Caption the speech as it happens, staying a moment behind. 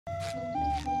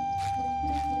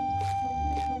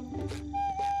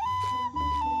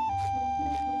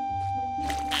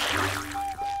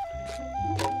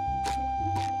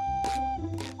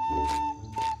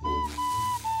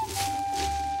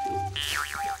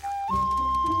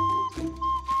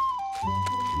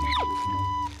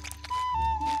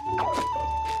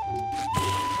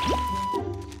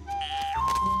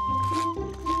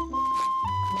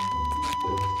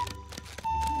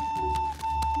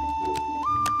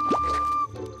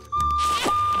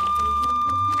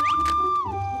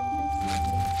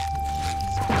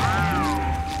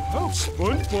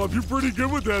SpongeBob, you're pretty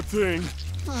good with that thing.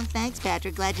 Well, thanks,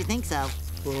 Patrick. Glad you think so.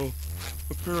 Well,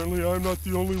 apparently I'm not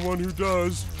the only one who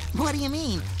does. What do you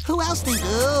mean? Who else thinks?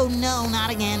 Oh, no, not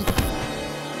again.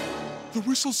 The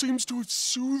whistle seems to have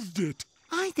soothed it.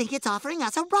 I think it's offering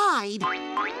us a ride.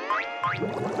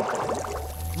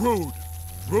 Road,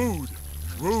 road,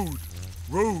 road,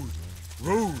 road,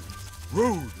 road,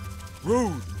 road,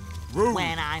 road, road.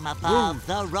 When I'm above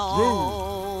the road,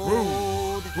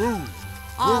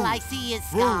 all I see is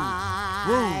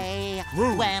sky.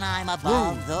 When I'm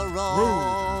above the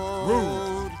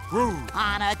road,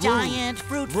 on a giant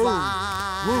fruit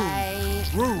fly.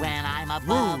 When I'm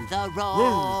above the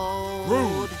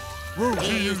road,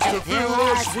 he used to fill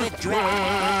us with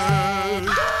dread.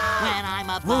 When I'm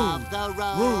above the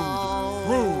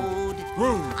road,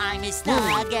 I'm as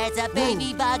snug as a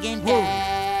baby bug in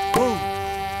bed.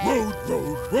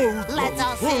 Let's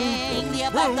all sing the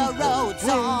Above the Road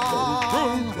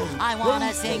song. I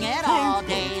wanna sing it all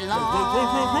day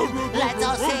long. Let's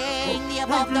all sing the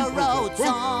Above the Road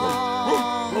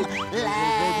song.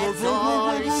 Let's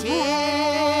all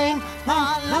sing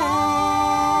along.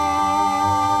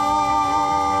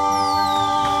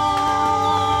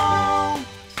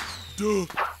 Duh.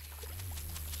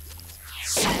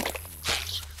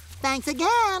 Thanks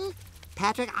again.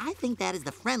 Patrick, I think that is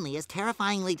the friendliest,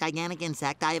 terrifyingly gigantic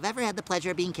insect I have ever had the pleasure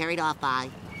of being carried off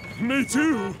by. Me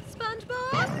too.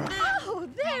 SpongeBob? Oh,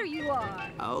 there you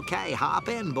are. Okay, hop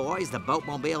in, boys. The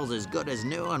boatmobile's as good as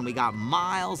new, and we got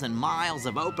miles and miles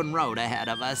of open road ahead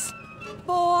of us.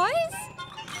 Boys?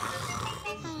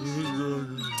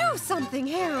 Do something,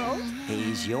 Harold.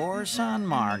 He's your son,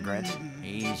 Margaret.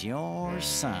 He's your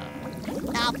son.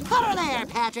 Now put her there,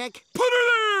 Patrick. Put her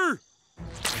there!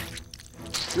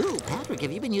 Ooh, Patrick,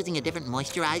 have you been using a different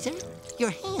moisturizer? Your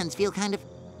hands feel kind of...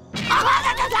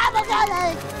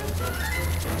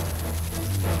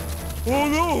 Oh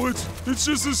no, it's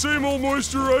just the same old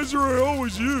moisturizer I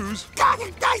always use. Well,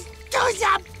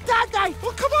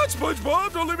 come on,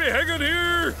 SpongeBob, don't leave me hanging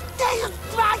here.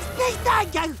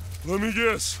 Let me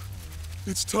guess.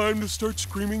 It's time to start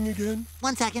screaming again?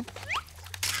 1 second.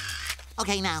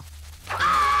 Okay, now.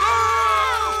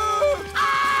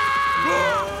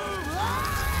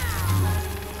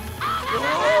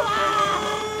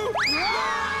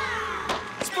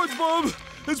 SpongeBob,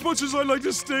 as much as I'd like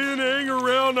to stay and hang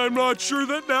around, I'm not sure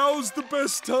that now's the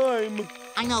best time.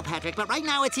 I know, Patrick, but right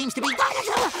now it seems to be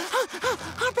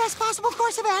our best possible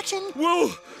course of action.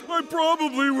 Well, I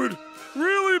probably would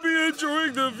really be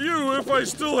enjoying the view if I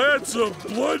still had some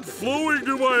blood flowing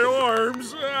to my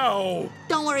arms. Ow.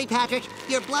 Don't worry, Patrick.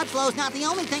 Your blood flow's not the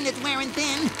only thing that's wearing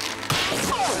thin.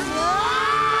 Oh!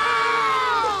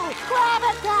 Grab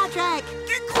it, Patrick!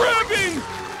 Keep grabbing!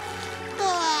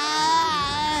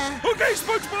 Okay,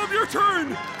 SpongeBob, your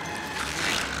turn!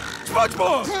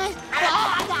 SpongeBob! Oh,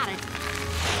 I got it.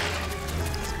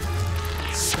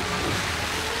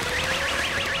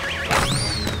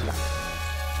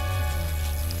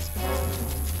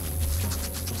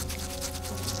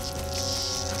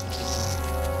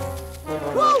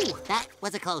 Whoa! That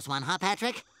was a close one, huh,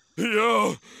 Patrick?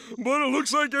 Yeah, but it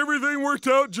looks like everything worked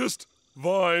out just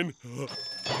fine.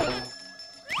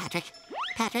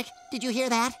 Patrick, did you hear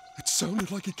that? It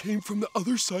sounded like it came from the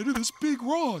other side of this big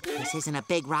rock. This isn't a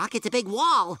big rock, it's a big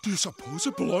wall. Do you suppose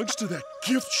it belongs to that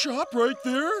gift shop right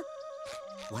there?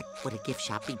 What would a gift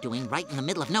shop be doing right in the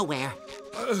middle of nowhere?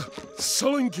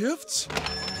 Selling gifts?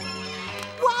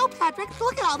 Wow, Patrick,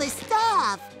 look at all this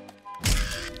stuff.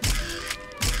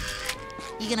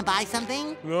 You gonna buy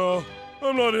something? No,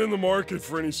 I'm not in the market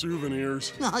for any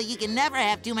souvenirs. Oh, you can never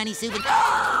have too many souvenirs.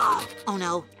 Oh,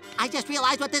 no. I just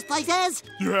realized what this place is.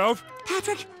 You have?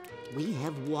 Patrick, we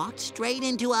have walked straight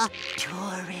into a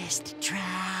tourist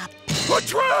trap. A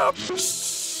trap!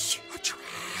 Shh! A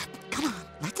trap! Come on,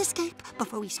 let's escape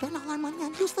before we spend all our money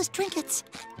on useless trinkets.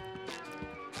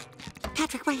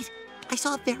 Patrick, wait. I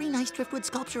saw a very nice driftwood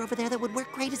sculpture over there that would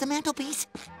work great as a mantelpiece.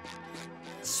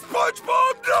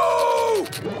 SpongeBob, no!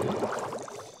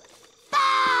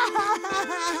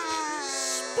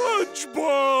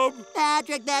 SpongeBob!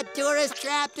 Patrick, that tourist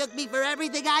trap took me for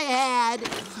everything I had.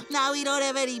 Now we don't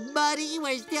have any money,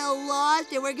 we're still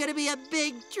lost, and we're gonna be in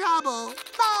big trouble.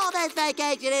 Oh, this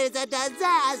vacation is a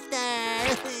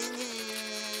disaster.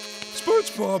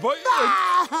 SpongeBob,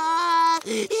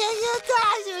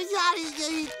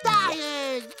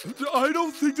 I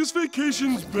don't think this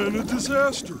vacation's been a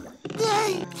disaster.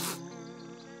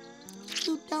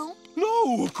 You don't?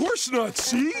 No, of course not,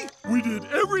 see? We did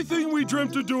everything we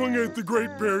dreamt of doing at the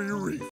Great Barrier Reef.